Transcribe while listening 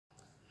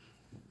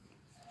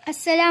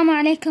Assalamu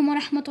alaikum wa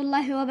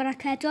rahmatullahi wa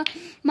barakatuh.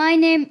 My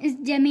name is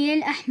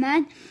Jameel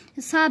Ahmed,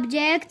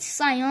 subject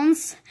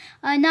science.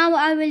 Now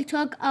I will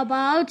talk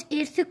about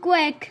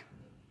earthquake.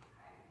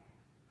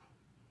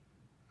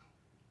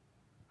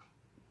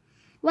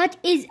 What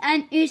is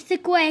an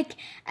earthquake?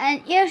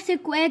 An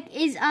earthquake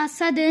is a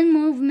sudden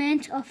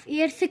movement of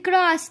earth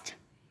crust.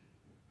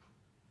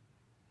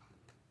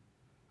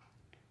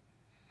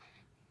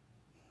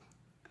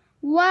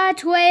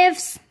 What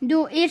waves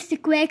do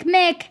earthquake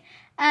make?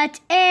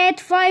 At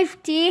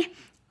 8:50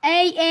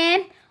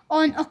 a.m.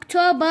 on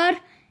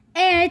October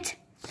 8,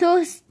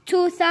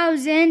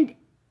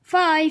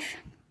 2005,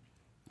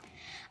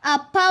 a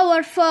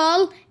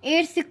powerful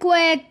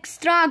earthquake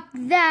struck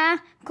the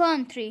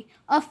country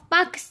of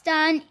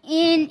Pakistan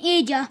in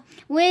Asia.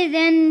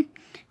 Within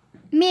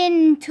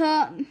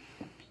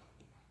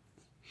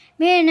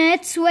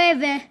minutes,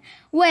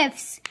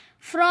 waves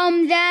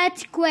from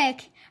that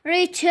quake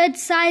reached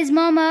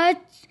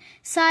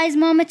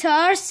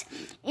seismometers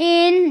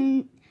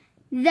in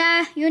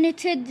the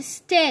United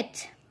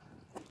States.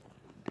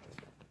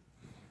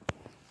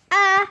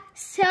 A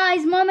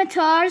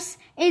seismometer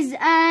is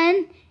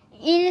an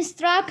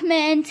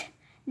instrument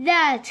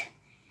that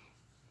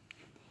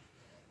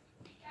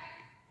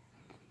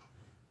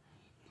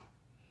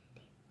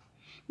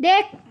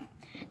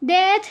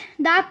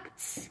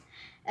detects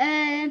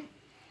and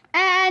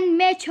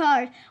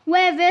measures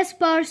waves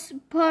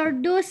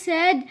produced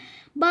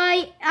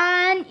by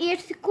an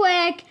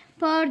earthquake.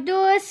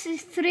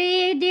 Produce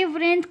three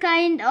different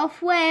kinds of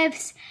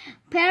waves: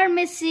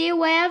 permissive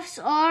waves,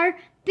 or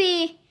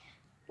P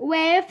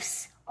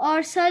waves,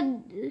 or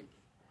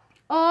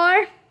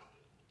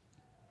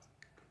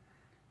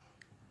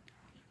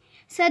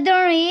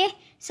secondary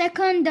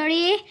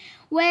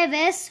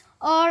waves,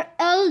 or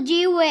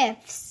LG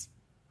waves.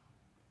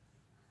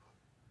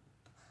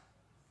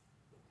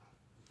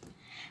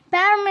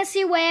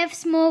 Permissive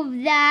waves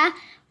move the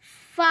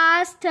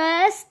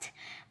fastest.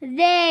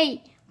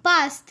 They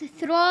pass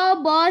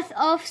through both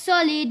of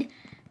solid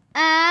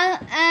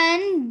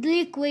and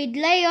liquid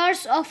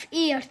layers of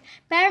earth.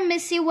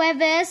 Permissive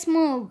waves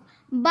move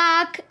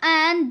back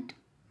and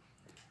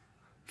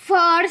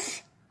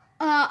forth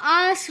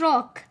as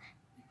rock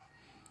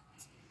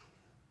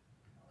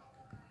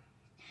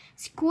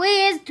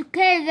squeeze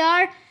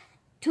together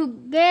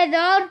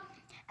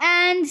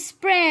and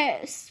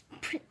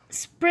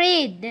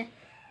spread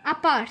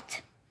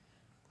apart.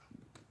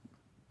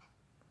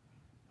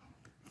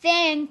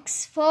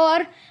 Thanks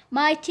for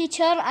my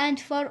teacher and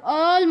for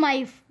all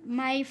my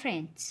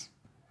friends.